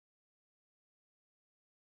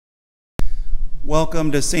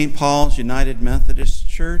Welcome to St. Paul's United Methodist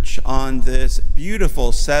Church on this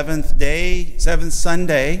beautiful seventh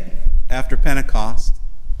Sunday after Pentecost.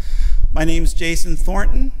 My name is Jason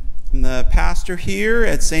Thornton. I'm the pastor here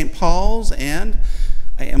at St. Paul's, and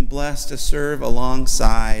I am blessed to serve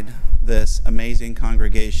alongside this amazing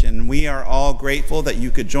congregation. We are all grateful that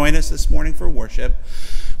you could join us this morning for worship.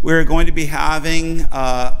 We're going to be having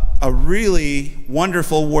a really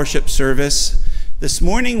wonderful worship service. This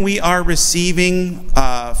morning we are receiving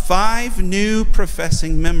 5 new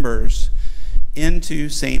professing members into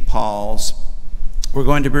St. Paul's. We're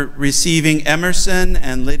going to be receiving Emerson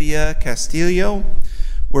and Lydia Castillo.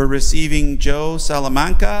 We're receiving Joe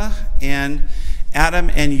Salamanca and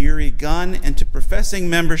Adam and Yuri Gunn into professing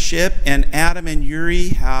membership, and Adam and Yuri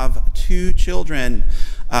have 2 children,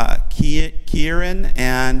 Kieran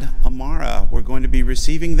and Amara. We're going to be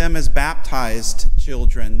receiving them as baptized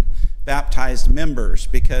children, baptized members,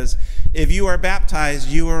 because if you are baptized,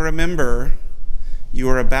 you are a member. You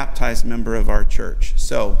are a baptized member of our church.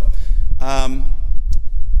 So,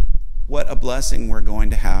 what a blessing we're going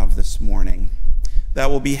to have this morning. That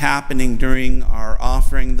will be happening during our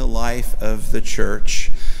Offering the Life of the Church.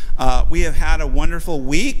 We have had a wonderful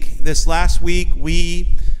week. This last week,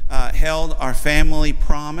 we held our Family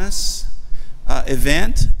Promise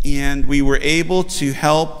event, and we were able to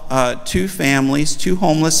help 2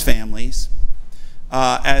 homeless families,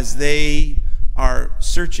 as they are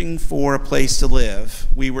searching for a place to live.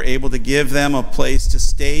 We were able to give them a place to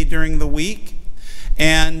stay during the week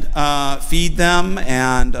and feed them,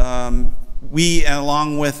 and we,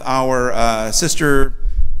 along with our sister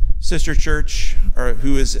church,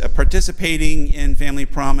 who is participating in Family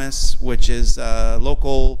Promise, which is a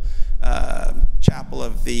local chapel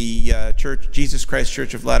of the Jesus Christ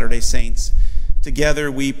Church of Latter-day Saints.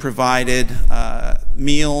 Together we provided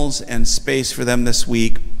meals and space for them this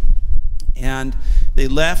week. And they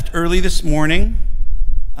left early this morning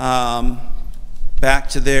back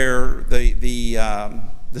to the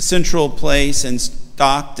central place in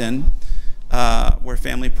Stockton, where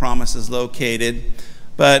Family Promise is located.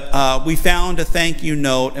 But we found a thank you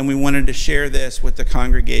note, and we wanted to share this with the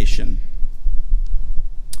congregation.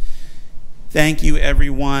 Thank you,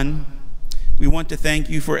 everyone. We want to thank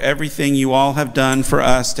you for everything you all have done for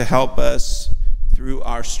us to help us through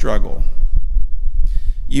our struggle.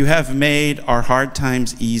 You have made our hard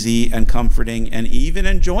times easy and comforting and even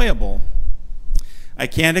enjoyable. I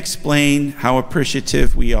can't explain how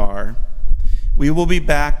appreciative we are. We will be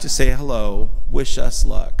back to say hello. Wish us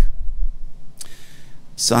luck.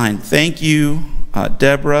 Signed, thank you,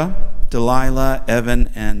 Deborah, Delilah, Evan,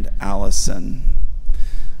 and Allison.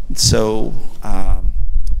 So,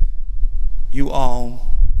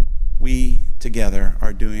 we together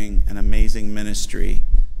are doing an amazing ministry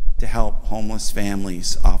to help homeless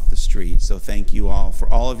families off the street. So thank you all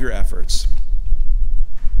for all of your efforts.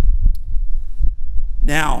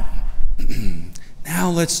 Now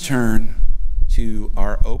let's turn to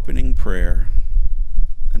our opening prayer,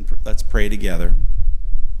 and let's pray together.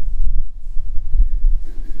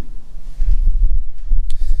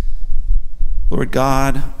 Lord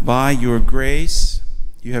God, by your grace,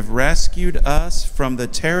 you have rescued us from the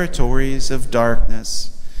territories of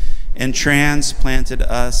darkness and transplanted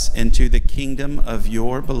us into the kingdom of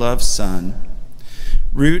your beloved Son.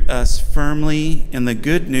 Root us firmly in the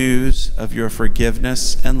good news of your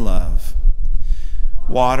forgiveness and love.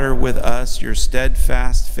 Water with us your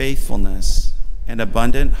steadfast faithfulness and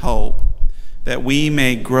abundant hope, that we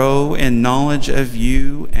may grow in knowledge of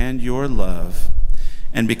you and your love,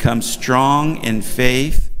 and become strong in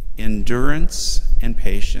faith, endurance, and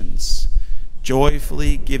patience,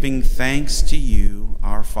 joyfully giving thanks to you,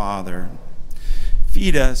 our Father.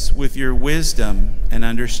 Feed us with your wisdom and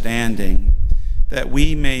understanding, that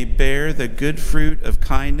we may bear the good fruit of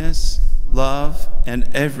kindness, love, and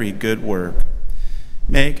every good work.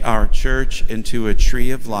 Make our church into a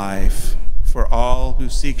tree of life for all who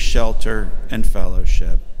seek shelter and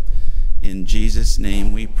fellowship. In Jesus'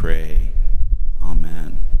 name we pray.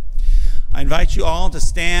 Amen. I invite you all to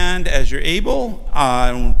stand as you're able,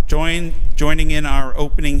 joining in our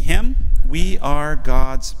opening hymn, We Are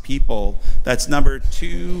God's People. That's number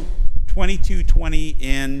 2220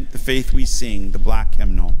 in The Faith We Sing, the black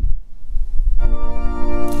hymnal.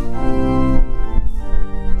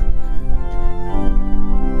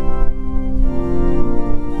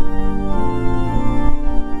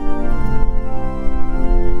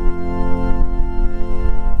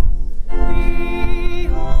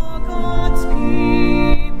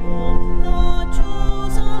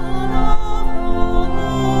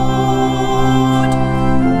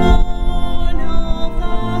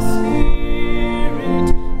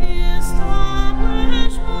 Established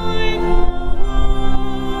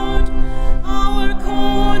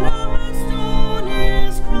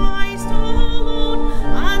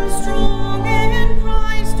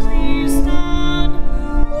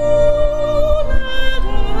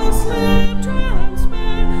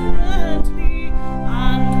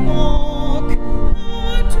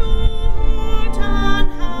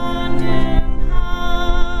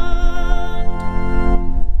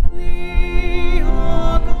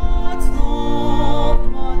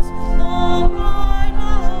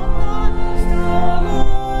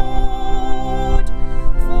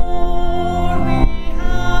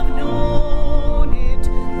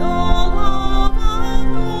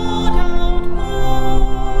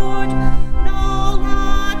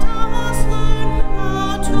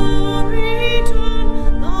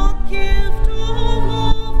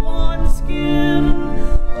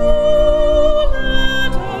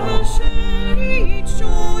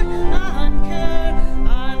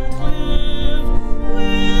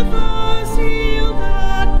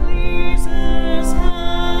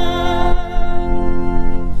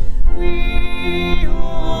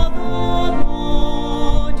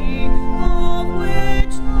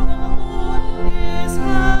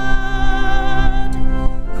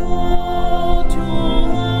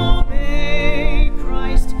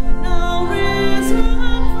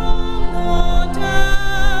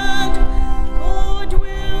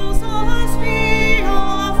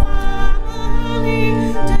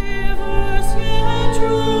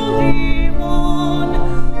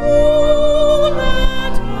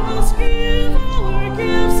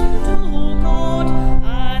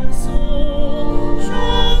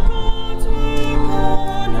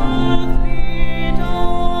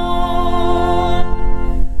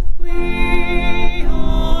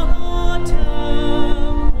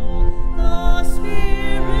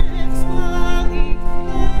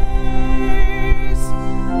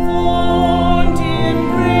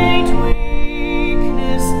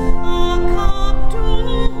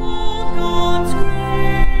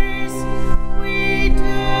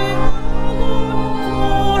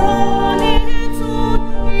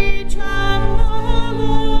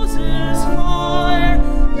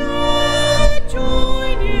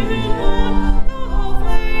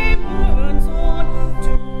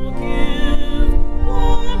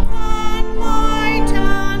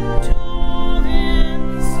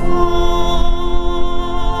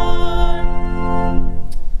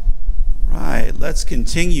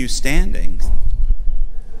continue standing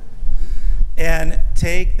and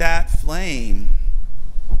take that flame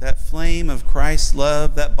of Christ's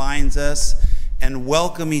love that binds us, and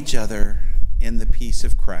welcome each other in the peace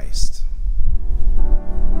of Christ.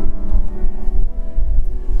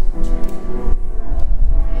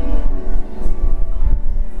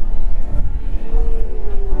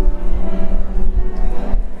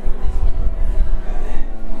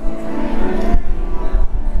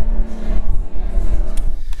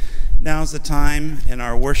 Now's the time in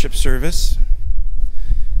our worship service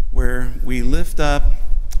where we lift up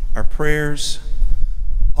our prayers,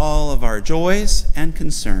 all of our joys and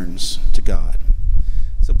concerns to God.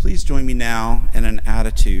 So please join me now in an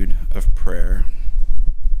attitude of prayer.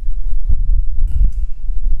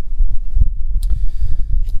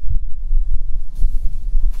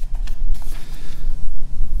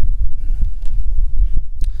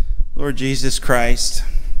 Lord Jesus Christ,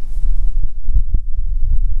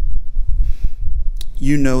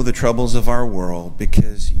 you know the troubles of our world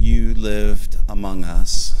because you lived among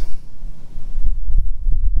us.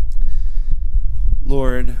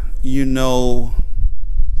 Lord, you know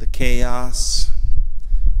the chaos,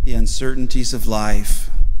 the uncertainties of life.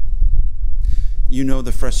 You know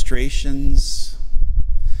the frustrations.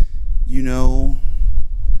 You know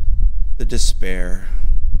the despair.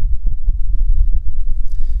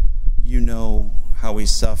 You know how we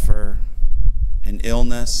suffer in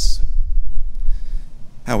illness,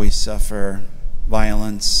 how we suffer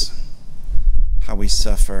violence, how we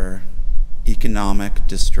suffer economic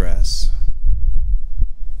distress.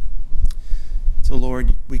 So,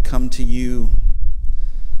 Lord, we come to you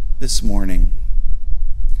this morning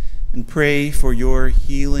and pray for your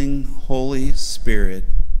healing Holy Spirit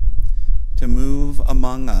to move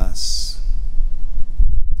among us,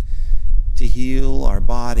 to heal our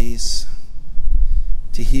bodies,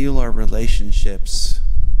 to heal our relationships,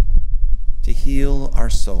 to heal our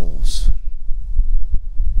souls.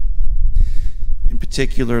 In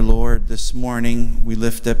particular, Lord, this morning we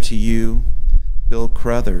lift up to you Bill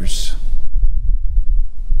Crothers.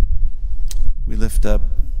 We lift up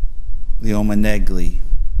Leoma Negli.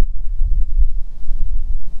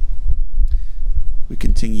 We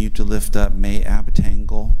continue to lift up May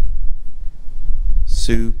Abatangle,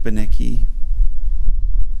 Sue Benicki,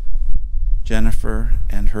 Jennifer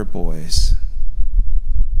and her boys.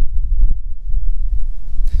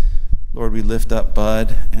 Lord, we lift up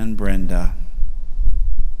Bud and Brenda.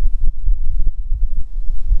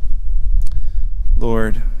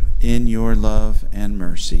 Lord, in your love and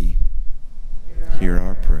mercy, hear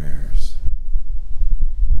our prayers.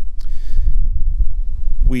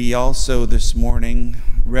 We also this morning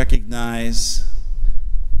recognize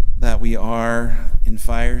that we are in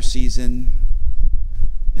fire season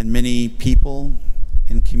and many people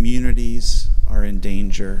and communities are in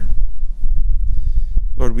danger.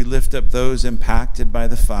 Lord, we lift up those impacted by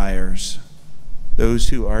the fires, those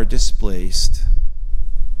who are displaced,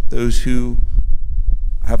 those who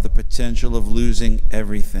have the potential of losing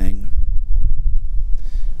everything.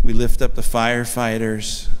 We lift up the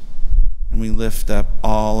firefighters, and we lift up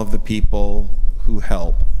all of the people who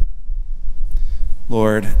help.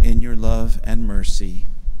 Lord, in your love and mercy,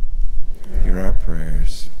 hear our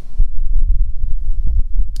prayers.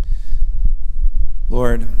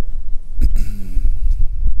 Lord,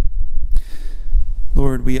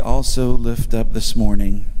 Lord, we also lift up this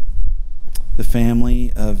morning the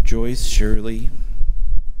family of Joyce Shirley,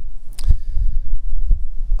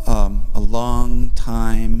 a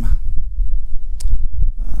long-time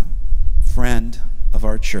friend of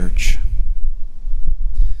our church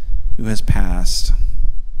who has passed.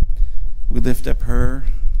 We lift up her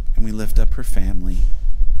and we lift up her family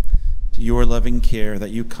to your loving care,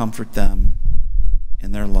 that you comfort them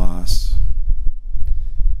in their loss.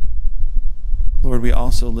 Lord, we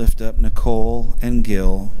also lift up Nicole and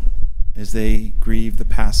Gil as they grieve the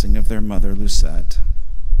passing of their mother, Lucette.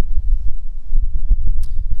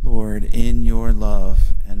 Lord, in your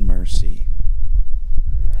love and mercy,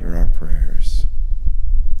 hear our prayers.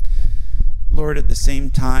 Lord, at the same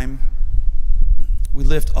time, we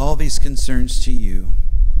lift all these concerns to you.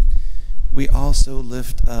 We also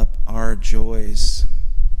lift up our joys.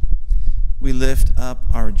 We lift up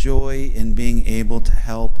our joy in being able to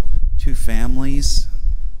help 2 families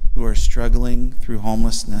who are struggling through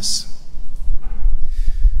homelessness.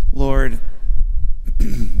 Lord,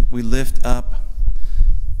 we lift up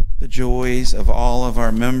the joys of all of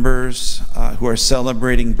our members who are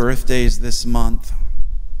celebrating birthdays this month.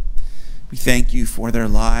 We thank you for their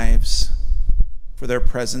lives, for their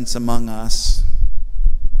presence among us.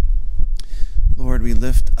 Lord, we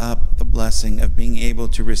lift up the blessing of being able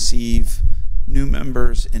to receive new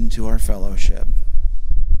members into our fellowship.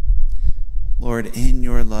 Lord, in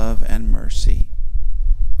your love and mercy,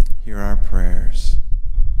 hear our prayers.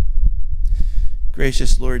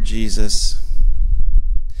 Gracious Lord Jesus,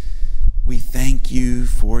 we thank you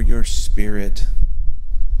for your Spirit,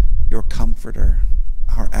 your comforter,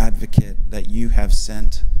 our advocate that you have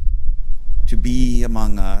sent to be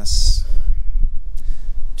among us,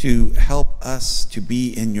 to help us to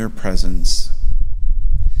be in your presence.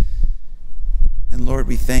 And Lord,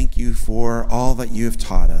 we thank you for all that you have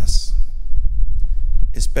taught us,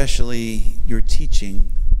 especially your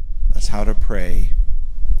teaching us how to pray.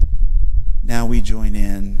 Now we join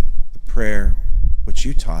in the prayer which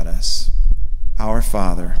you taught us. Our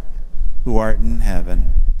Father, who art in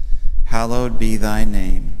heaven, hallowed be thy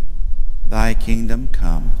name. Thy kingdom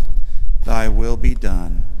come, thy will be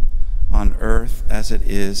done, on earth as it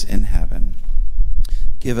is in heaven.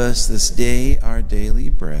 Give us this day our daily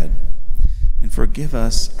bread, and forgive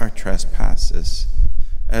us our trespasses,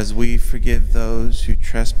 as we forgive those who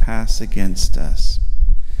trespass against us.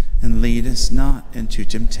 And lead us not into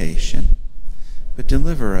temptation, but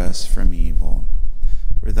deliver us from evil.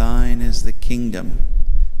 For thine is the kingdom,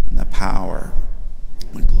 and the power,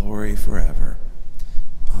 and the glory forever.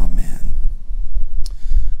 Amen.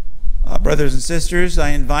 Brothers and sisters, I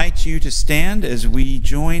invite you to stand as we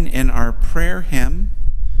join in our prayer hymn,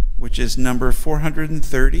 which is number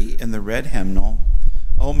 430 in the red hymnal,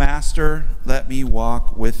 O Master, let me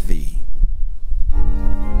walk with thee.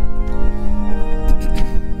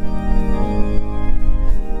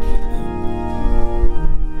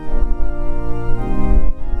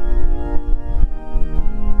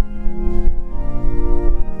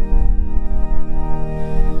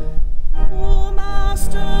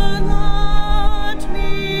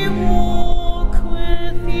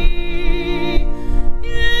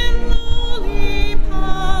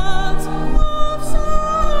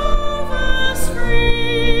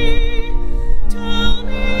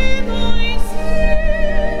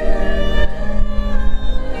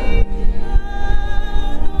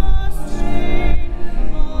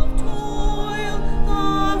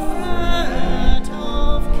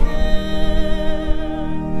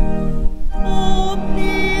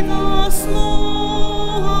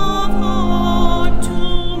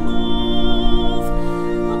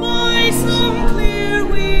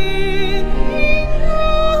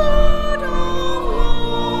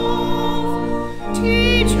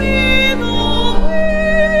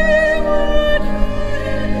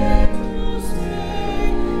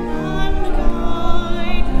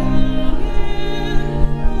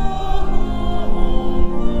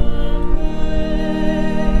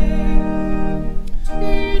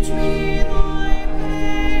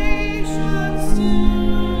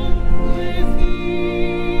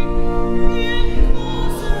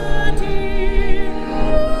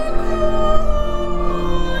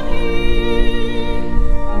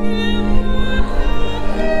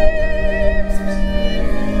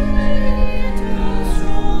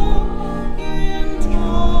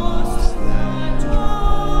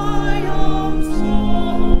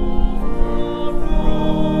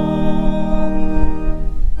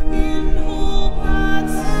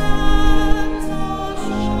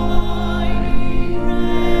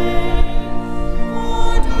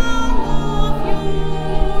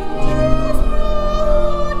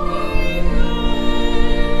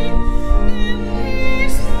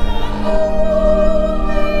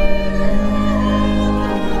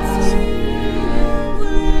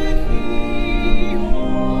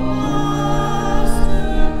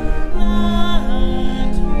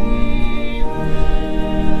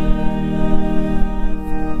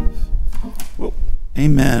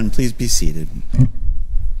 Amen. Please be seated.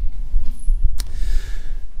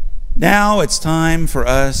 Now it's time for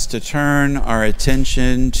us to turn our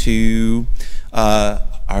attention to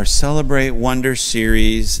our Celebrate Wonder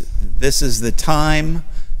series. This is the time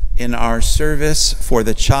in our service for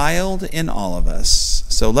the child in all of us.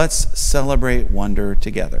 So let's celebrate wonder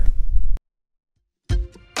together.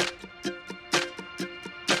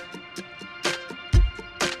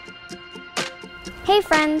 Hey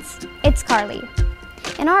friends, it's Carly.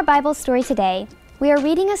 In our Bible story today, we are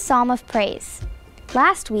reading a psalm of praise.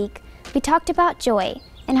 Last week, we talked about joy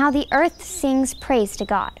and how the earth sings praise to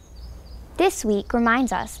God. This week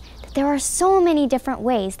reminds us that there are so many different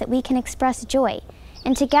ways that we can express joy,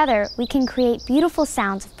 and together we can create beautiful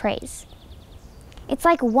sounds of praise. It's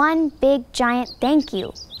like one big giant thank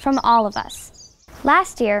you from all of us.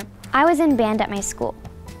 Last year, I was in band at my school.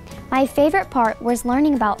 My favorite part was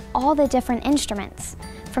learning about all the different instruments,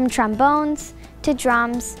 from trombones to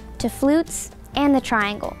drums to flutes and the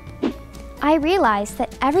triangle. I realized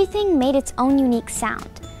that everything made its own unique sound,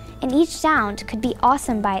 and each sound could be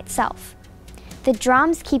awesome by itself. The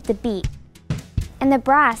drums keep the beat, and the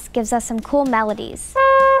brass gives us some cool melodies.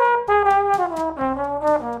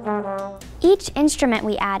 Each instrument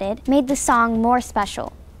we added made the song more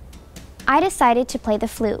special. I decided to play the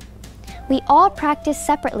flute. We all practiced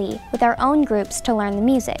separately with our own groups to learn the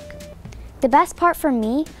music. The best part for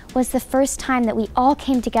me was the first time that we all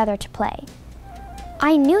came together to play.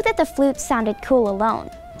 I knew that the flute sounded cool alone,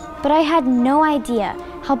 but I had no idea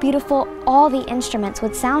how beautiful all the instruments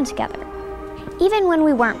would sound together. Even when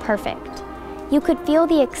we weren't perfect, you could feel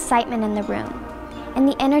the excitement in the room and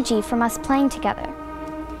the energy from us playing together.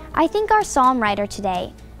 I think our psalm writer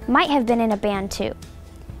today might have been in a band too.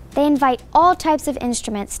 They invite all types of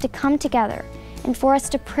instruments to come together and for us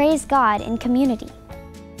to praise God in community.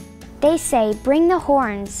 They say, bring the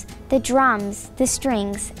horns, the drums, the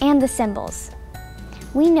strings, and the cymbals.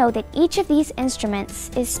 We know that each of these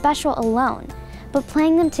instruments is special alone, but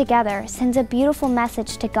playing them together sends a beautiful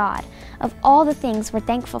message to God of all the things we're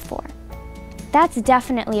thankful for. That's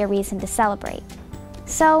definitely a reason to celebrate.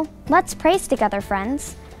 So, let's praise together,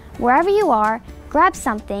 friends. Wherever you are, grab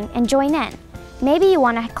something and join in. Maybe you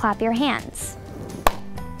want to clap your hands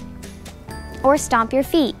or stomp your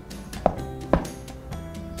feet.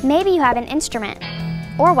 Maybe you have an instrument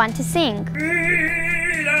or want to sing.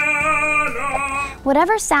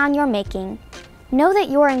 Whatever sound you're making, know that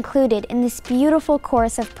you're included in this beautiful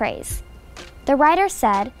chorus of praise. The writer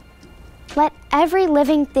said, "Let every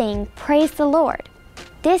living thing praise the Lord."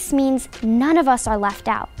 This means none of us are left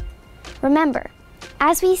out. Remember,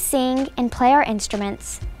 as we sing and play our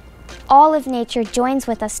instruments, all of nature joins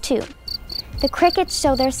with us too. The crickets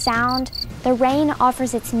show their sound, the rain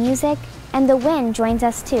offers its music, and the wind joins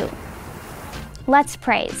us too. Let's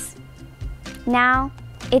praise. Now,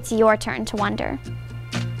 it's your turn to wonder.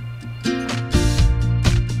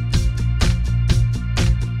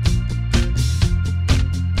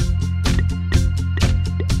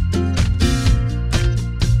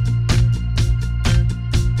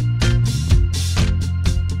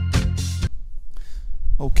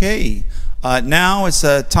 Okay, now it's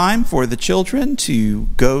time for the children to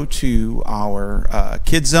go to our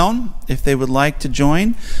Kids Zone. If they would like to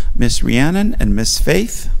join Miss Rhiannon and Miss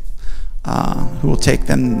Faith, who will take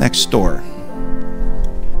them next door.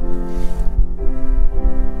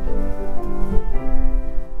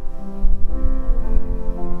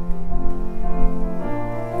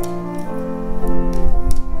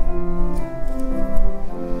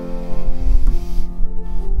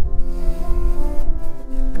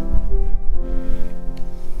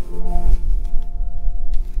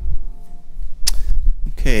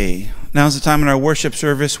 Okay, now's the time in our worship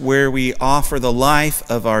service where we offer the life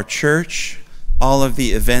of our church, all of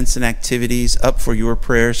the events and activities up for your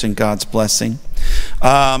prayers and God's blessing.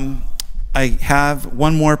 I have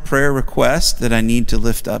one more prayer request that I need to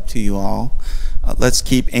lift up to you all. Let's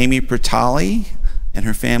keep Amy Pertali and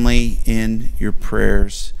her family in your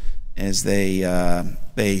prayers as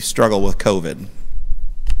they struggle with COVID.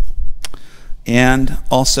 And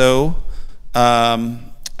also,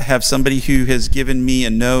 I have somebody who has given me a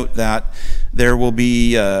note that there will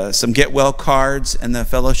be some get well cards in the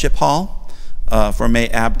fellowship hall for May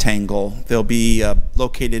Abtangle. They'll be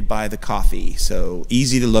located by the coffee, so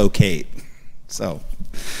easy to locate. So,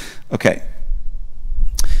 okay.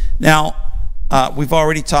 Now, we've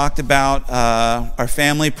already talked about our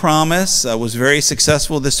family promise. Was very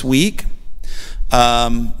successful this week.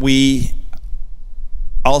 We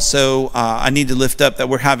also, I need to lift up that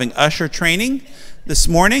we're having usher training this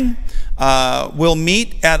morning. We'll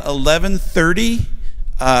meet at 11:30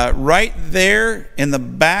 right there in the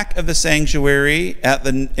back of the sanctuary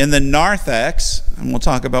in the narthex, and we'll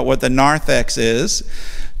talk about what the narthex is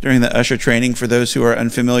during the usher training for those who are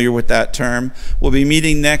unfamiliar with that term. We'll be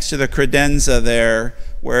meeting next to the credenza there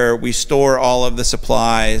where we store all of the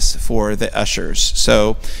supplies for the ushers.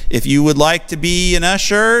 So if you would like to be an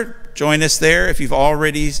usher, join us there. If you've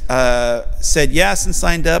already said yes and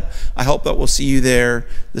signed up, I hope that we'll see you there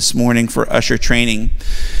this morning for usher training.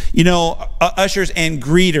 You know, ushers and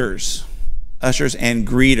greeters,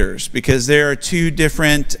 because there are two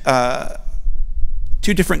different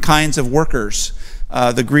kinds of workers.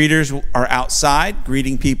 The greeters are outside,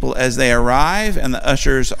 greeting people as they arrive, and the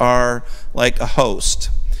ushers are like a host.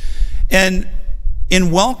 And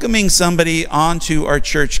in welcoming somebody onto our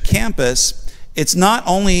church campus, it's not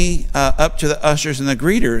only up to the ushers and the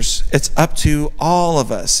greeters, it's up to all of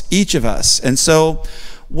us, each of us. And so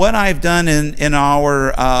what I've done in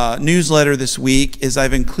our newsletter this week is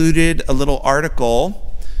I've included a little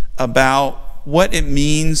article about what it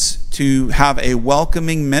means to have a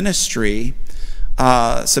welcoming ministry,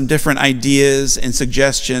 some different ideas and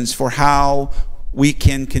suggestions for how we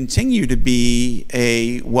can continue to be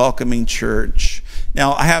a welcoming church.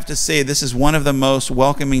 Now, I have to say, this is one of the most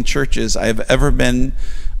welcoming churches I have ever been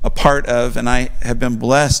a part of, and I have been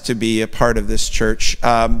blessed to be a part of this church.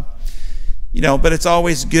 But it's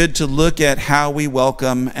always good to look at how we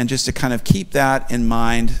welcome and just to kind of keep that in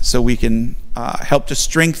mind so we can help to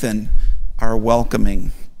strengthen our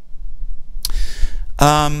welcoming.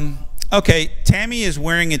 Okay, Tammy is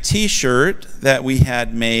wearing a t-shirt that we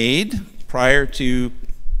had made prior to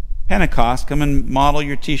Pentecost. Come and model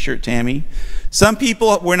your t-shirt, Tammy. Some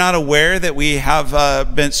people were not aware that we have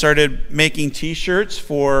started making t-shirts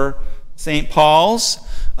for St. Paul's.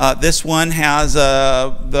 This one has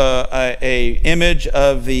a image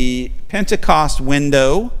of the Pentecost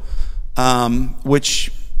window,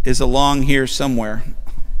 which is along here somewhere.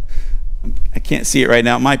 I can't see it right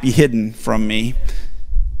now. It might be hidden from me.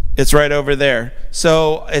 It's right over there.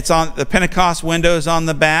 So it's on the Pentecost windows on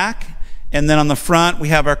the back, and then on the front we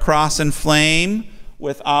have our cross and flame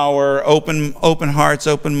with our open hearts,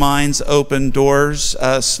 open minds, open doors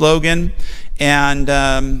slogan. And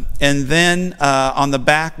then on the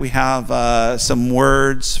back we have some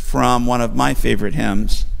words from one of my favorite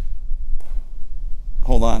hymns.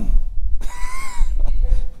 Hold on.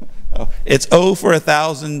 It's "Oh, for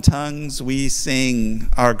 1,000 tongues we sing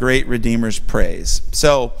our great Redeemer's praise."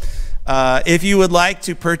 So if you would like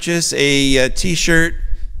to purchase a t-shirt,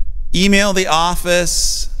 email the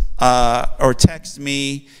office or text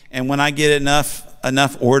me, and when I get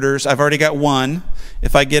enough orders, I've already got one.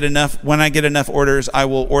 When I get enough orders, I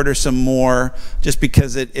will order some more, just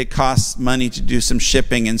because it costs money to do some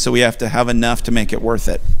shipping, and so we have to have enough to make it worth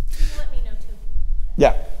it. Can you let me know too?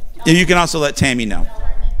 Yeah. You can also let Tammy know.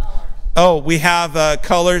 Oh, we have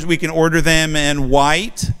colors. We can order them in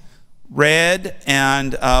white, red,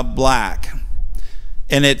 and black.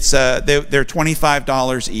 And it's they're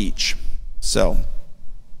 $25 each. So,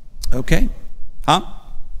 okay. Huh?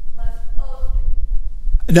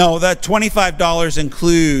 No, that $25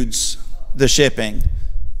 includes the shipping.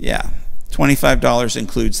 Yeah, $25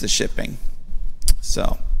 includes the shipping.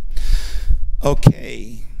 So,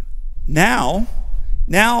 okay. Now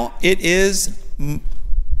it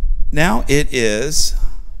is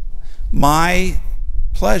my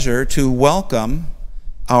pleasure to welcome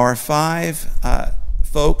our 5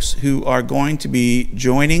 folks who are going to be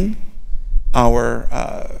joining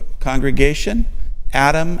our congregation: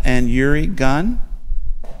 Adam and Yuri Gunn,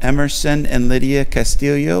 Emerson and Lydia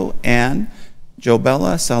Castillo, and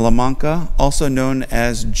Jobella Salamanca, also known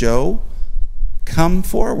as Joe. Come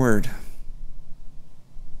forward.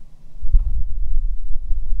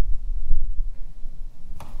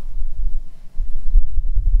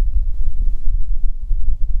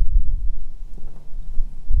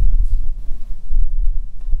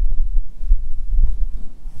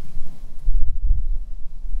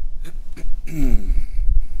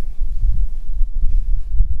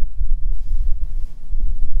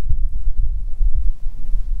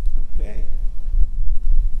 Okay.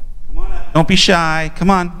 Come on up. Don't be shy. Come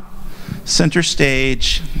on. Center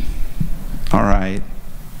stage. All right.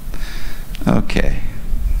 Okay.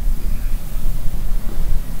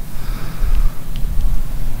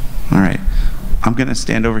 All right. I'm going to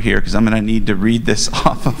stand over here because I'm going to need to read this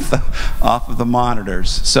off of the monitors.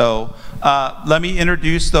 So let me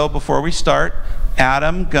introduce, though, before we start,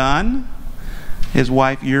 Adam Gunn, his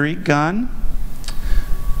wife Yuri Gunn,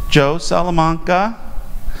 Joe Salamanca,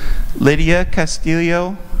 Lydia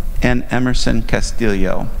Castillo, and Emerson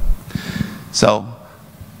Castillo. So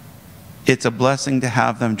it's a blessing to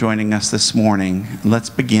have them joining us this morning. Let's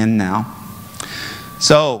begin now.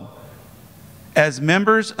 So, as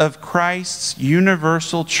members of Christ's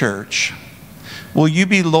universal church, will you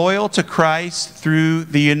be loyal to Christ through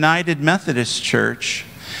the United Methodist Church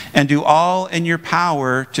and do all in your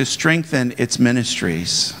power to strengthen its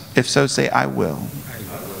ministries? If so, say, "I will."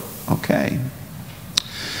 Okay.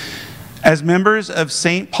 As members of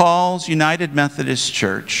St. Paul's United Methodist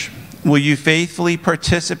Church, will you faithfully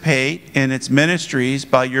participate in its ministries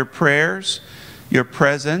by your prayers, your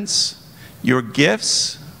presence, your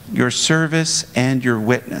gifts, your service, and your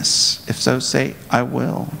witness? If so, say, "I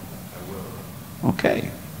will."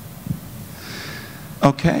 Okay.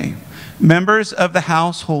 Okay. Members of the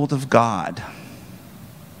household of God,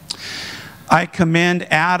 I commend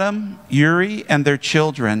Adam, Yuri, and their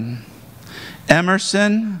children,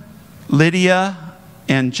 Emerson, Lydia,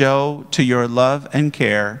 and Joe, to your love and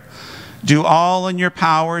care. Do all in your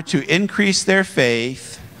power to increase their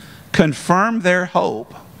faith, confirm their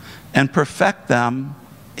hope, and perfect them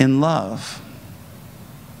in love.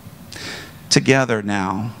 together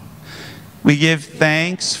now. We give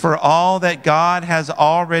thanks for all that God has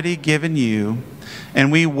already given you,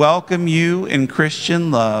 and we welcome you in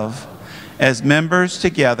Christian love as members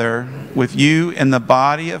together with you in the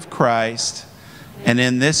body of Christ and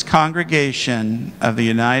in this congregation of the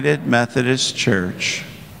United Methodist Church.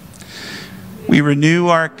 We renew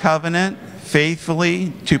our covenant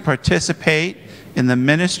faithfully to participate in the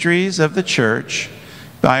ministries of the church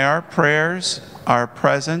by our prayers, our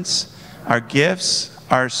presence, our gifts,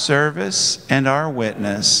 our service, and our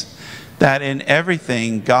witness, that in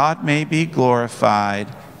everything God may be glorified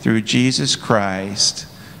through Jesus Christ.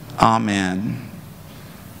 Amen.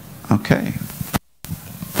 Okay.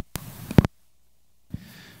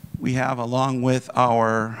 We have, along with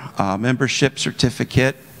our membership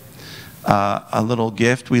certificate, a little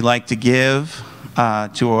gift we like to give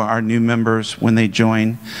to our new members when they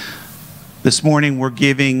join. This morning we're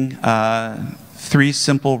giving 3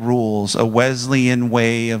 Simple Rules, a Wesleyan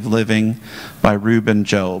Way of Living by Reuben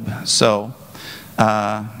Job. So,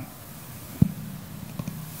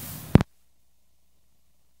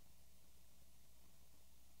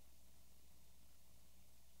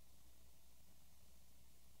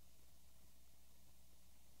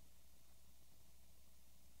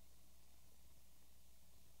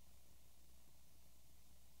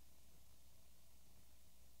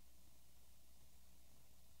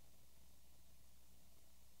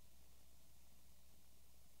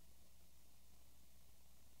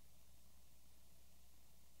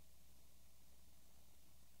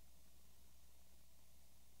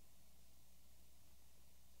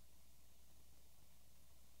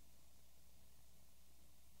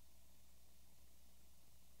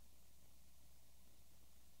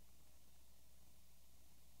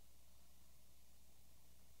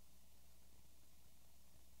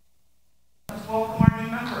 welcome our new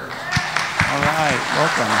members. All right,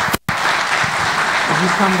 welcome. Would you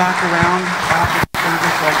come back around after the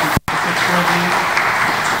service so I can take a picture of you?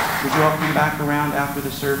 Would you all come back around after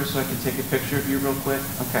the service so I can take a picture of you real quick?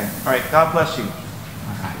 Okay. All right. God bless you. All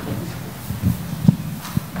right.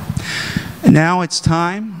 And now it's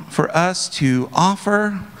time for us to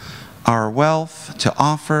offer our wealth, to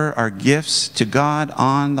offer our gifts to God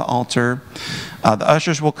on the altar. The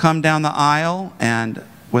ushers will come down the aisle and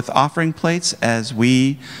with offering plates as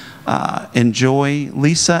we enjoy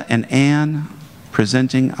Lisa and Ann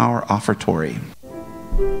presenting our offertory.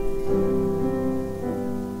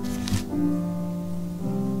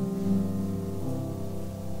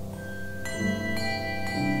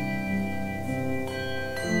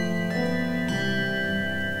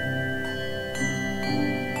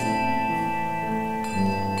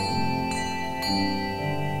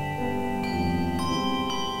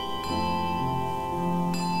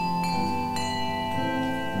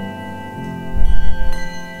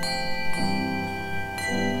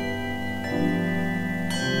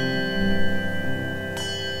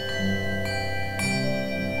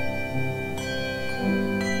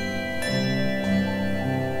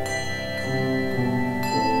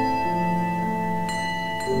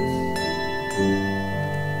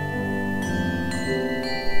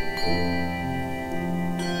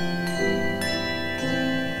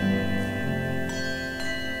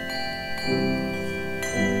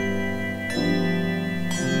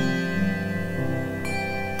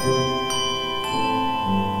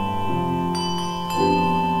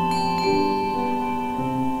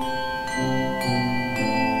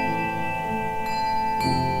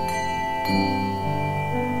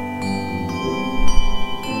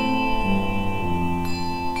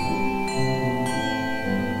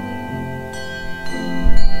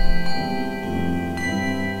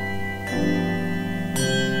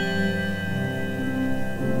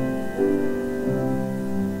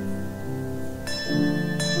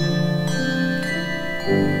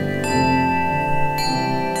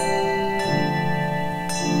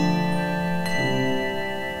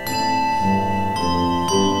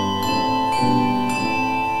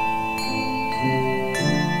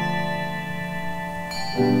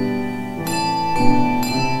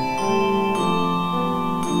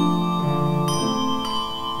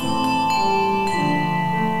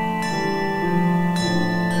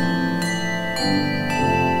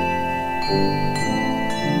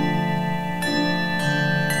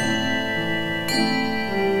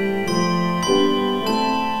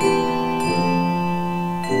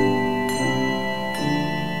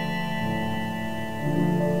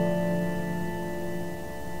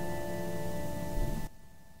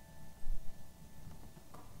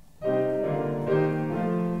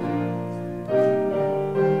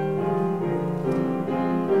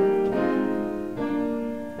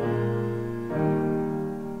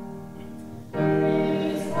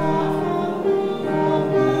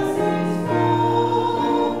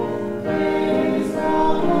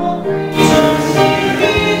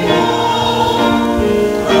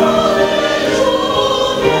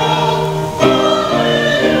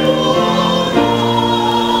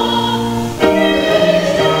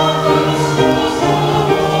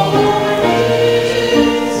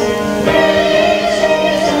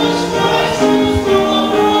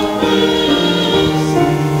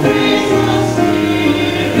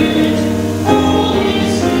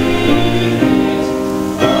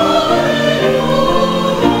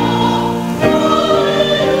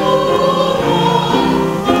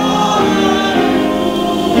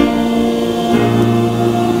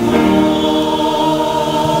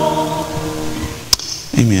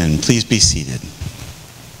 Please be seated.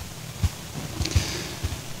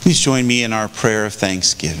 Please join me in our prayer of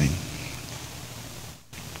thanksgiving.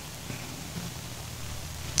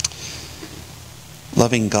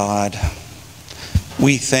 Loving God,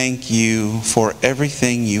 we thank you for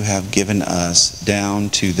everything you have given us down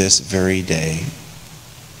to this very day.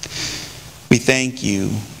 We thank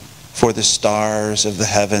you for the stars of the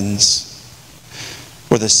heavens,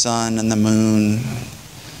 for the sun and the moon,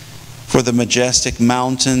 for the majestic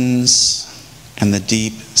mountains and the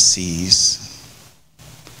deep seas.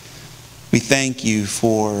 We thank you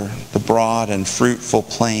for the broad and fruitful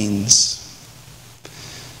plains.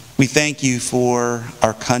 We thank you for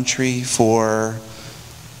our country, for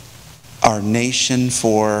our nation,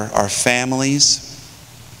 for our families,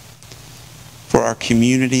 for our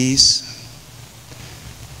communities.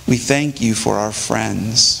 We thank you for our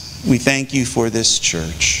friends. We thank you for this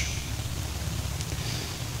church.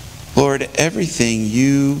 Lord, everything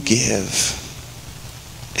you give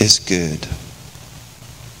is good.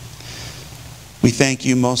 We thank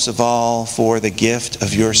you most of all for the gift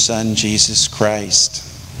of your Son, Jesus Christ.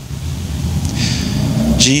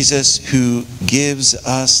 Jesus, who gives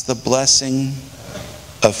us the blessing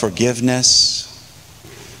of forgiveness,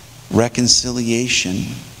 reconciliation,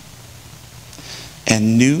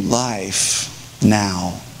 and new life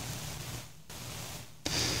now.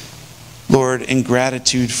 Lord, in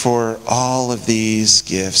gratitude for all of these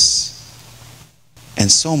gifts and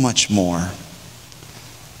so much more,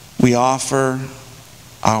 we offer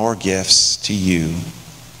our gifts to you.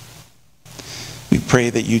 We pray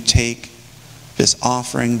that you take this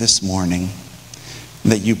offering this morning,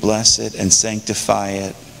 that you bless it and sanctify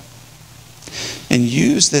it, and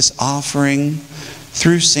use this offering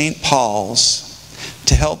through St. Paul's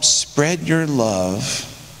to help spread your love,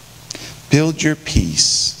 build your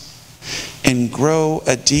peace, and grow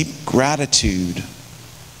a deep gratitude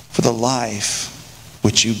for the life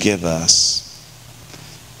which you give us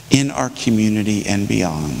in our community and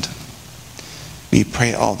beyond. We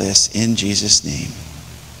pray all this in Jesus' name.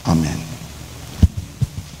 Amen.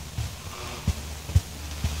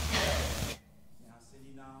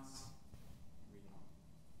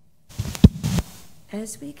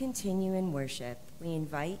 As we continue in worship, we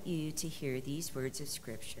invite you to hear these words of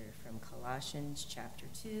Scripture from Colossians chapter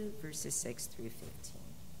 2, verses 6 through 15.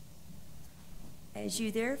 As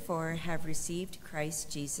you therefore have received Christ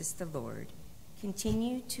Jesus the Lord,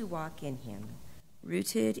 continue to walk in him,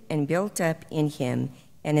 rooted and built up in him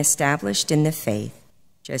and established in the faith,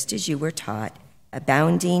 just as you were taught,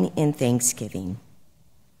 abounding in thanksgiving.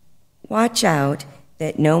 Watch out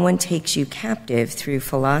that no one takes you captive through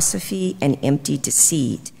philosophy and empty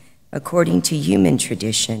deceit, according to human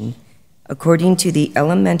tradition, according to the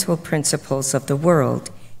elemental principles of the world,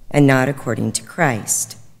 and not according to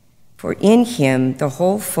Christ. For in him the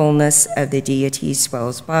whole fullness of the deity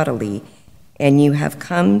dwells bodily, and you have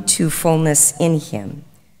come to fullness in him,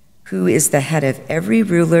 who is the head of every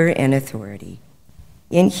ruler and authority.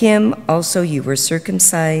 In him also you were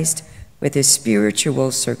circumcised with a spiritual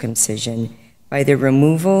circumcision, by the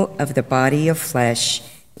removal of the body of flesh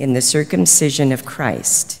in the circumcision of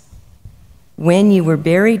Christ. When you were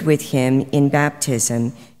buried with him in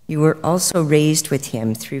baptism, you were also raised with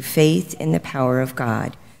him through faith in the power of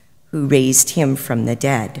God, who raised him from the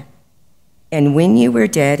dead. And when you were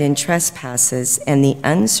dead in trespasses and the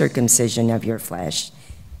uncircumcision of your flesh,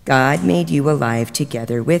 God made you alive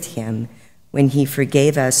together with him when he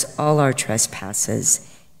forgave us all our trespasses,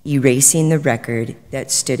 erasing the record that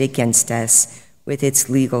stood against us with its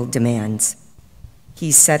legal demands.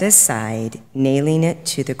 He set aside, nailing it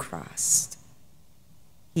to the cross.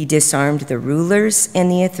 He disarmed the rulers and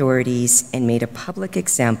the authorities and made a public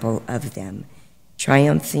example of them,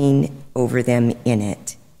 triumphing over them in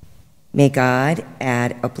it. May God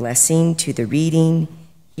add a blessing to the reading,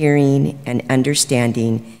 hearing, and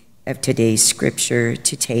understanding of today's scripture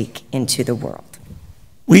to take into the world.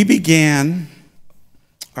 We began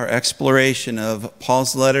our exploration of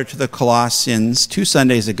Paul's letter to the Colossians 2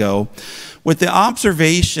 Sundays ago with the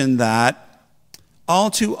observation that all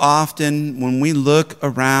too often when we look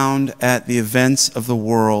around at the events of the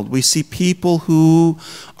world, we see people who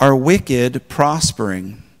are wicked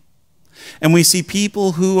prospering, and we see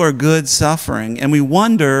people who are good suffering, and we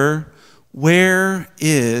wonder, where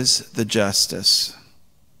is the justice?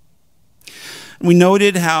 We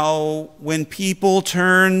noted how when people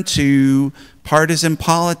turn to partisan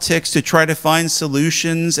politics to try to find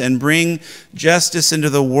solutions and bring justice into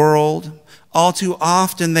the world, all too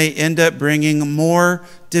often they end up bringing more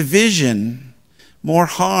division, more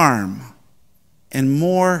harm, and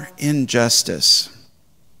more injustice.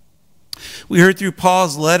 We heard through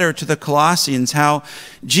Paul's letter to the Colossians how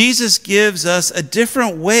Jesus gives us a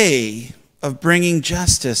different way of bringing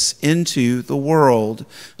justice into the world,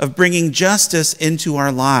 of bringing justice into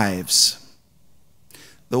our lives.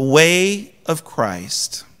 The way of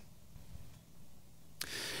Christ.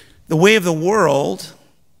 The way of the world,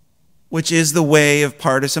 which is the way of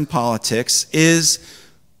partisan politics, is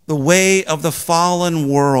the way of the fallen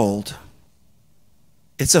world.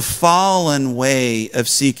 It's a fallen way of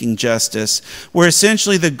seeking justice, where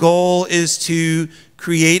essentially the goal is to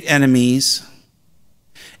create enemies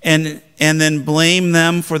and then blame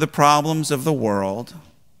them for the problems of the world,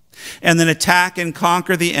 and then attack and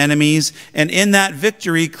conquer the enemies, and in that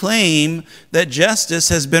victory claim that justice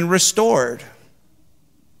has been restored.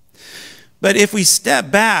 But if we step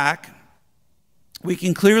back, we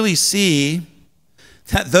can clearly see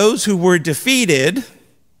that those who were defeated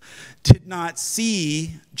did not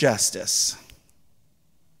see justice.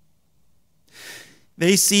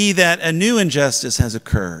 They see that a new injustice has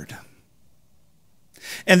occurred.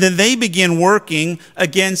 And then they begin working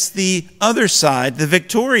against the other side, the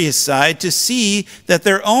victorious side, to see that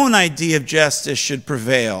their own idea of justice should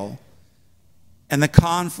prevail. And the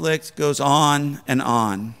conflict goes on and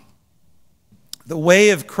on. The way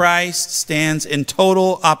of Christ stands in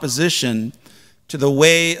total opposition to the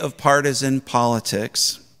way of partisan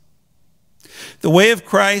politics. The way of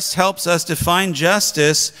Christ helps us to find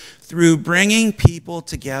justice through bringing people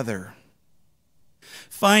together,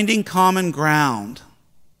 finding common ground,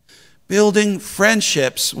 building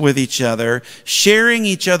friendships with each other, sharing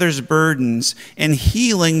each other's burdens, and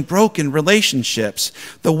healing broken relationships.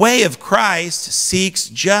 The way of Christ seeks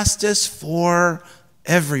justice for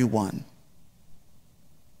everyone.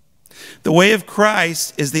 The way of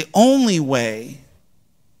Christ is the only way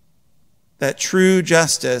that true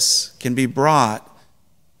justice can be brought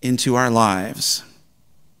into our lives.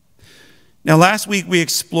 Now, last week we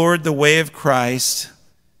explored the way of Christ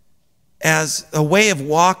as a way of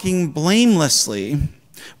walking blamelessly,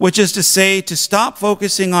 which is to say, to stop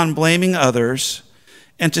focusing on blaming others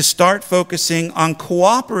and to start focusing on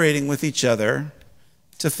cooperating with each other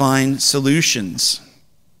to find solutions.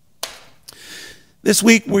 This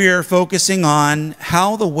week we are focusing on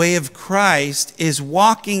how the way of Christ is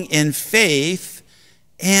walking in faith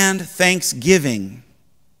and thanksgiving.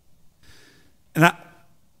 And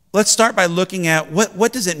let's start by looking at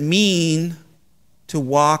what does it mean to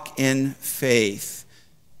walk in faith.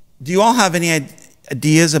 Do you all have any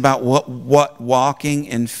ideas about what walking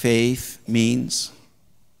in faith means?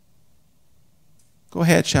 Go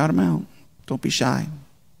ahead, shout them out. Don't be shy.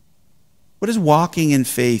 What does walking in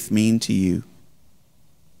faith mean to you?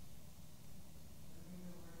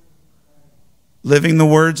 Living the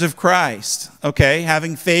words of Christ. Okay,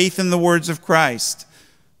 having faith in the words of Christ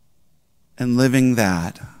and living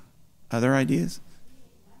that. Other ideas?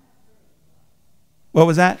 What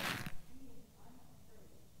was that?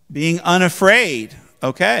 Being unafraid.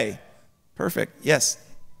 Okay, perfect. Yes.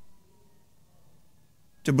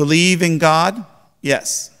 To believe in God?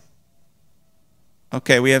 Yes.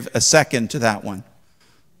 Okay, we have a second to that one.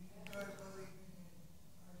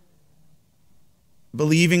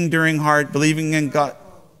 Believing in God.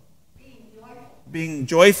 Being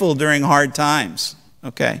joyful during hard times.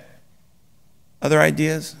 Okay. Other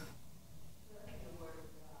ideas?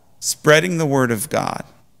 Spreading the word of God.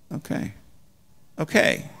 Okay.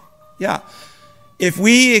 Okay. Yeah. If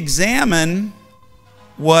we examine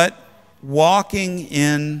what walking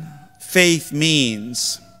in faith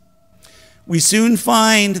means, we soon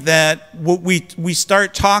find that we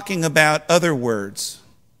start talking about other words,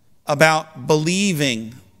 about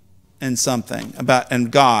believing in something, in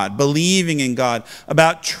God, believing in God,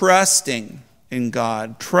 about trusting in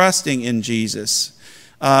God, trusting in Jesus.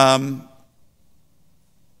 The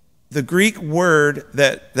Greek word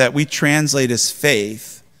that we translate as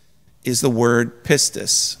faith is the word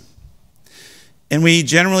pistis. And we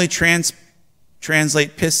generally translate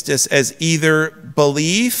pistis as either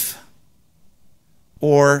belief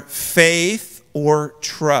or faith or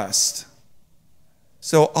trust.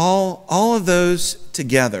 So all of those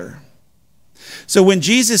together. So when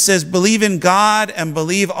Jesus says, believe in God and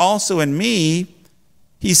believe also in me,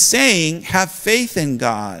 he's saying, have faith in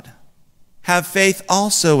God. Have faith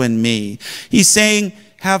also in me. He's saying,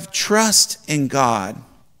 have trust in God.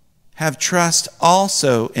 Have trust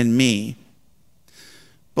also in me.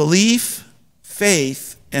 Belief,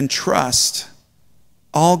 faith, and trust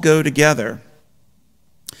all go together.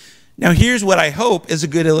 Now here's what I hope is a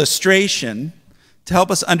good illustration to help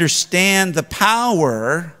us understand the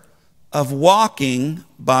power of walking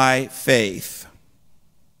by faith.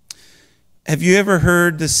 Have you ever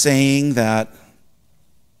heard the saying that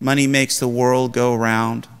Money makes the world go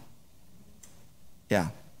round. Yeah.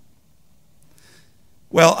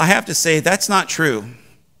 Well, I have to say that's not true.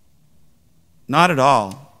 Not at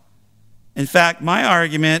all. In fact, my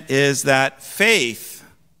argument is that faith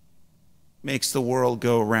makes the world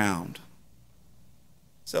go round.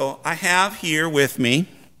 So I have here with me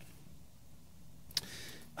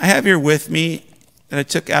that I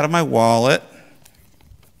took out of my wallet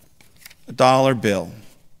a dollar bill.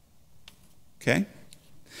 Okay?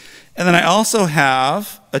 And then I also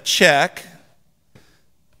have a check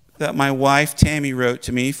that my wife Tammy wrote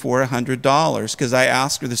to me for $100 because I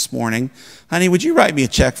asked her this morning, honey, would you write me a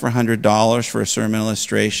check for $100 for a sermon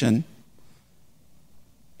illustration?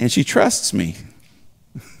 And she trusts me.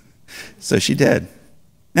 So she did.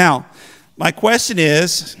 Now, my question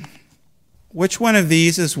is, which one of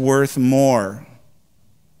these is worth more?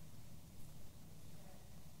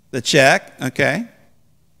 The check, okay.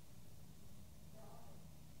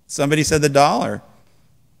 Somebody said the dollar.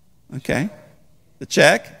 Okay. The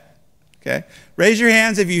check? Okay. Raise your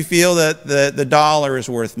hands if you feel that the dollar is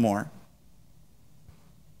worth more.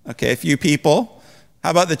 Okay, a few people.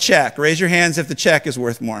 How about the check? Raise your hands if the check is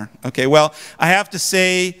worth more. Okay, well, I have to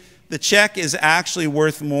say the check is actually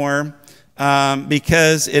worth more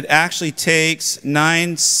because it actually takes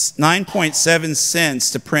 9.7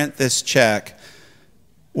 cents to print this check,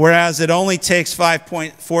 whereas it only takes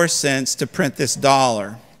 5.4 cents to print this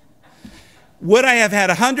dollar. Would I have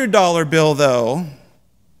had a $100 bill, though?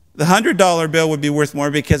 The $100 bill would be worth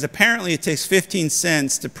more because apparently it takes 15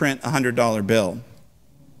 cents to print a $100 bill.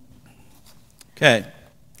 Okay.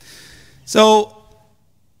 So,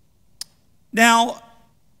 now,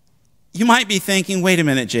 you might be thinking, wait a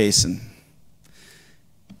minute, Jason.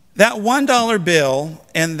 That $1 bill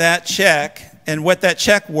and that check and what that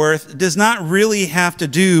check worth does not really have to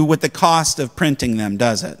do with the cost of printing them,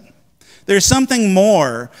 does it? There's something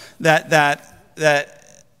more that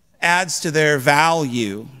adds to their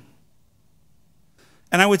value.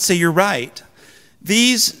 And I would say you're right.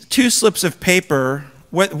 These two slips of paper,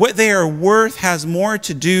 what they are worth has more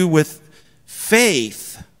to do with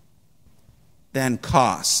faith than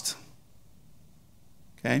cost.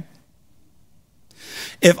 Okay?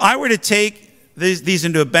 If I were to take these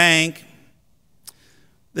into a bank,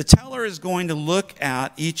 the teller is going to look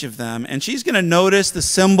at each of them, and she's going to notice the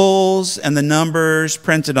symbols and the numbers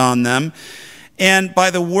printed on them. And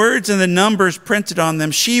by the words and the numbers printed on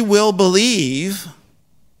them, she will believe,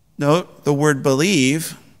 note the word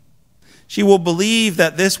believe, she will believe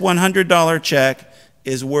that this $100 check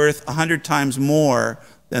is worth 100 times more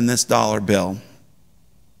than this dollar bill.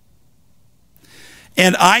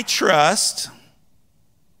 And I trust,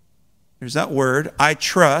 there's that word, I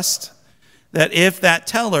trust, that if that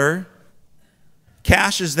teller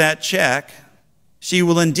cashes that check, she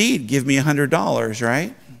will indeed give me $100,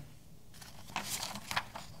 right?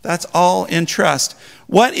 That's all in trust.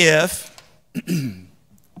 What if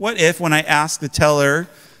when I asked the teller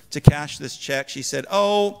to cash this check, she said,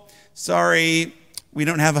 oh, sorry, we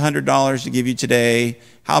don't have $100 to give you today.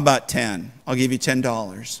 How about 10? I'll give you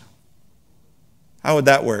 $10. How would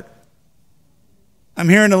that work? I'm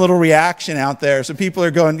hearing a little reaction out there. So people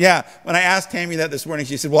are going, yeah. When I asked Tammy that this morning,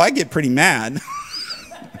 she said, well, I get pretty mad.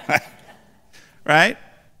 Right?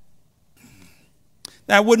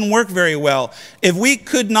 That wouldn't work very well. If we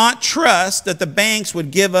could not trust that the banks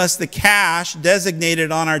would give us the cash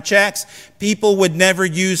designated on our checks, people would never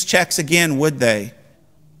use checks again, would they?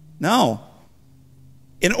 No.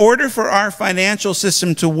 In order for our financial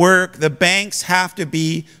system to work, the banks have to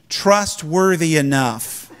be trustworthy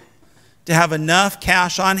enough to have enough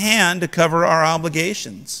cash on hand to cover our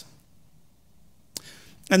obligations.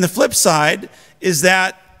 And the flip side is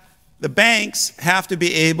that the banks have to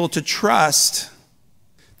be able to trust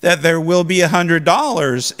that there will be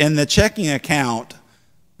 $100 in the checking account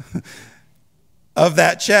of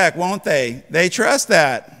that check, won't they? They trust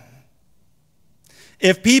that.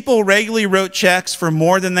 If people regularly wrote checks for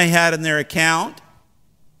more than they had in their account,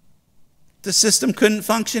 the system couldn't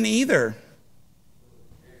function either.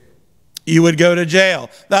 You would go to jail.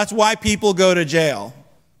 That's why people go to jail.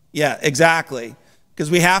 Yeah, exactly. Because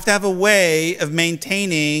we have to have a way of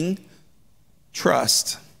maintaining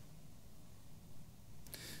trust.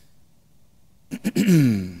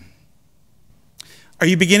 Are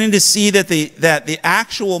you beginning to see that the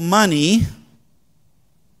actual money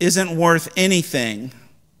isn't worth anything?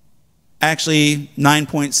 Actually,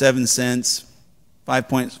 9.7 cents,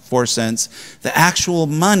 5.4 cents. The actual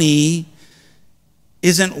money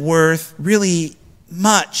isn't worth really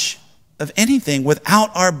much of anything without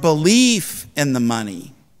our belief in the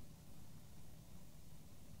money.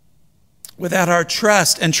 without our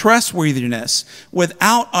trust and trustworthiness,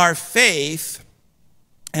 without our faith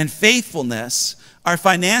and faithfulness, our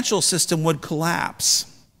financial system would collapse.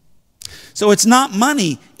 So it's not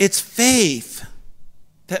money, it's faith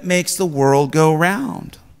that makes the world go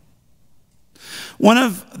round. One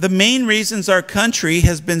of the main reasons our country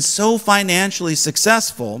has been so financially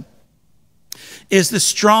successful is the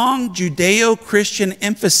strong Judeo-Christian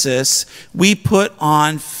emphasis we put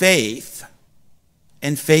on faith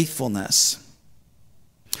and faithfulness.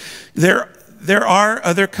 There are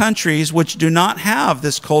other countries which do not have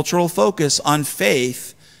this cultural focus on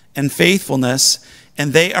faith and faithfulness,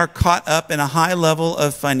 and they are caught up in a high level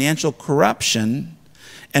of financial corruption,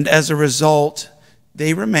 and as a result,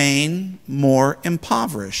 they remain more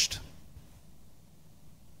impoverished.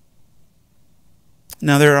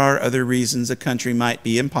 Now, there are other reasons a country might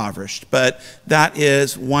be impoverished, but that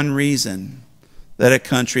is one reason that a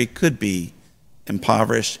country could be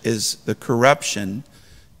impoverished, is the corruption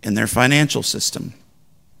in their financial system.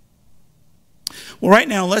 Well, right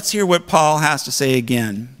now, let's hear what Paul has to say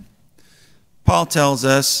again. Paul tells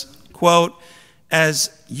us, quote, "As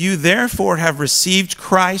you therefore have received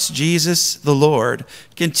Christ Jesus the Lord,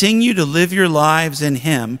 continue to live your lives in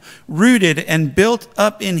him, rooted and built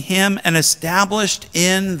up in him and established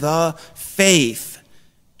in the faith,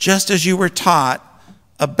 just as you were taught,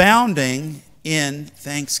 abounding in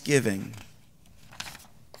thanksgiving."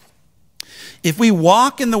 If we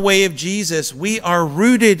walk in the way of Jesus, we are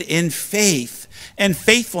rooted in faith and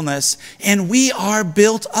faithfulness, and we are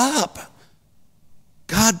built up.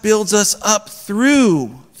 God builds us up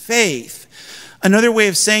through faith. Another way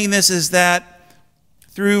of saying this is that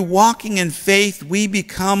through walking in faith, we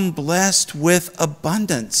become blessed with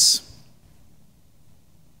abundance.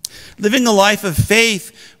 Living a life of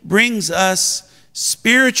faith brings us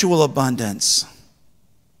spiritual abundance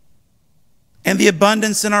and the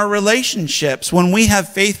abundance in our relationships. When we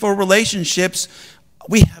have faithful relationships,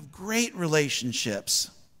 we have great relationships.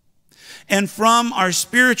 And from our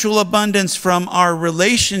spiritual abundance, from our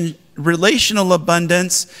relational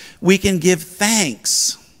abundance, we can give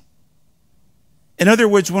thanks. In other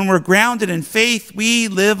words, when we're grounded in faith, we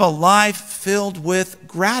live a life filled with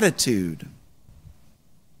gratitude.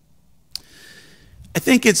 I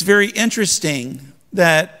think it's very interesting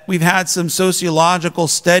that we've had some sociological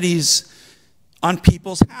studies on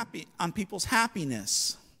people's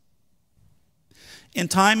happiness. And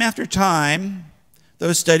time after time,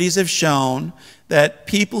 those studies have shown that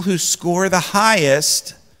people who score the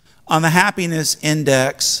highest on the happiness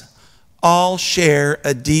index all share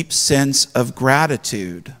a deep sense of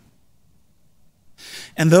gratitude.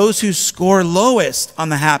 And those who score lowest on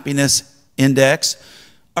the happiness index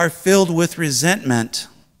are filled with resentment.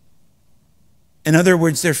 In other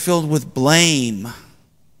words, they're filled with blame.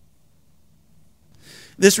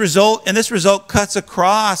 This result cuts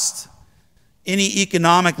across any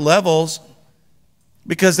economic levels,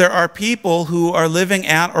 because there are people who are living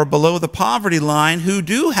at or below the poverty line who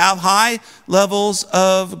do have high levels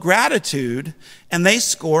of gratitude, and they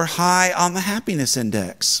score high on the happiness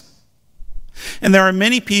index. And there are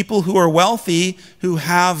many people who are wealthy who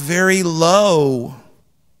have very low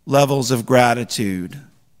levels of gratitude.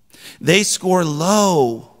 They score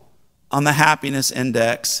low on the happiness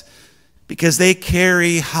index because they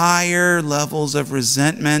carry higher levels of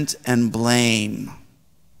resentment and blame.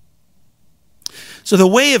 So the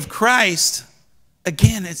way of Christ,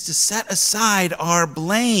 again, is to set aside our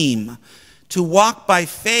blame, to walk by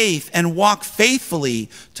faith and walk faithfully,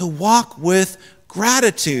 to walk with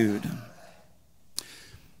gratitude.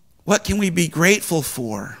 What can we be grateful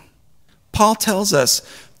for? Paul tells us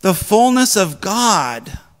the fullness of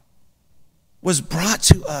God was brought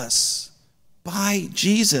to us by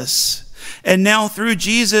Jesus. And now through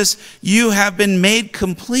Jesus, you have been made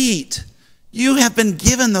complete. You have been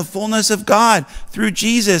given the fullness of God through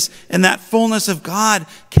Jesus, and that fullness of God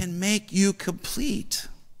can make you complete.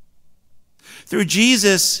 Through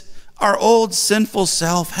Jesus, our old sinful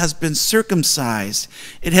self has been circumcised.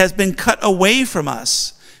 It has been cut away from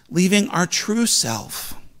us, leaving our true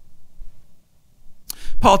self.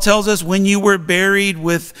 Paul tells us when you were buried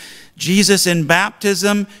with Jesus in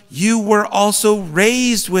baptism, you were also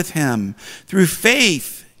raised with him through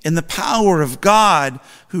faith in the power of God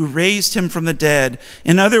who raised him from the dead.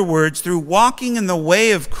 In other words, through walking in the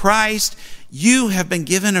way of Christ, you have been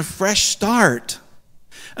given a fresh start,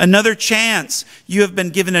 another chance. You have been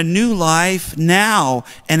given a new life now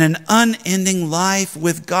and an unending life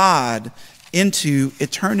with God into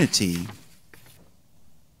eternity.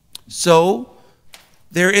 So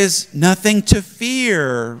there is nothing to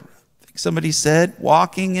fear. Somebody said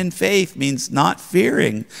walking in faith means not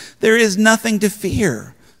fearing. There is nothing to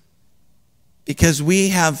fear. because we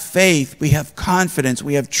have faith, we have confidence,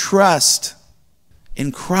 we have trust in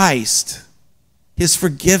Christ, his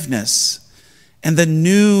forgiveness, and the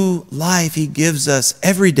new life he gives us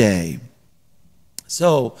every day.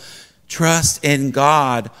 So, trust in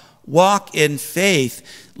God, walk in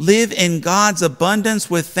faith, live in God's abundance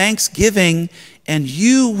with thanksgiving, and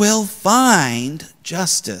you will find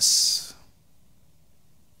justice.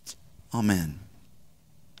 Amen.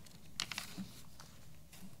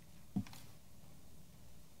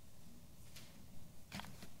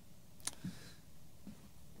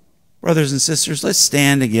 Brothers and sisters, let's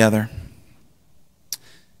stand together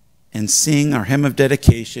and sing our hymn of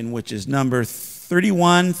dedication, which is number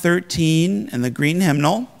 3113 in the green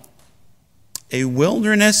hymnal, A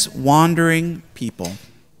Wilderness Wandering People.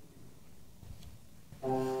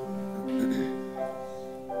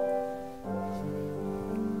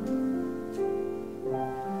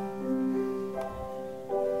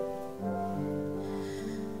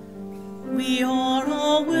 We are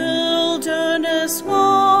a wilderness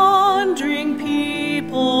wandering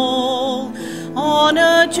people on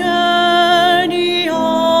a journey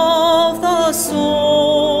of the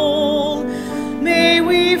soul. May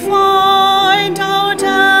we find our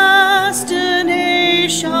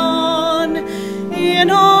destination in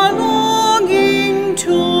our longing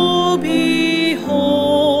to be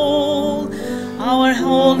whole. Our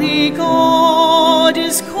holy God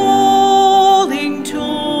is calling to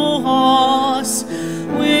us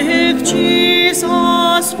with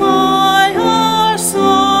Jesus by our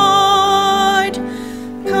side.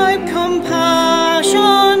 Kind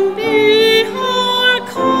compassion be our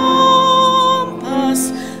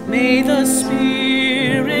compass. May the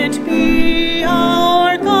Spirit be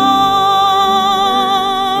our guide.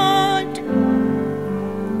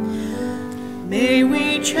 May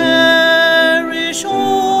we cherish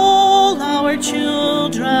all our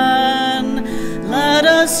children. Let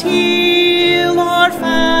us heal our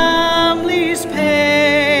family's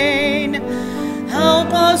pain.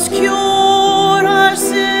 Help us cure our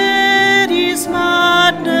city's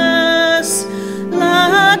madness.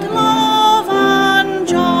 Let love and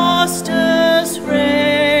justice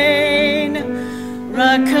reign.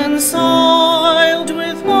 Reconciled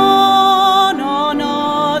with one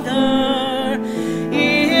another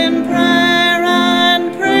in prayer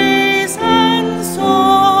and praise and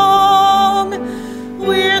song.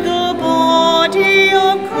 We're the body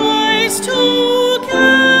of Christ together,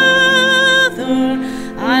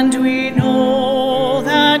 and we know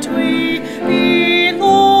that we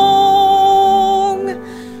belong.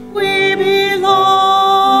 We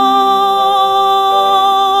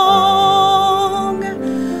belong.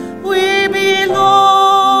 We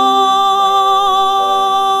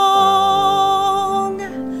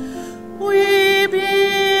belong. We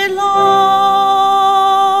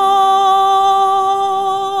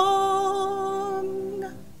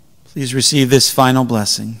belong. Please receive this final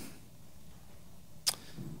blessing.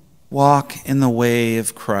 Walk in the way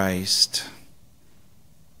of Christ.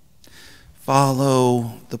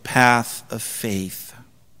 Follow the path of faith.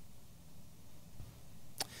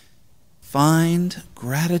 Find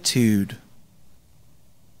gratitude.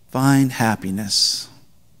 Find happiness.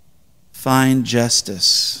 Find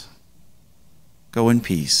justice. Go in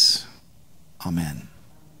peace. Amen.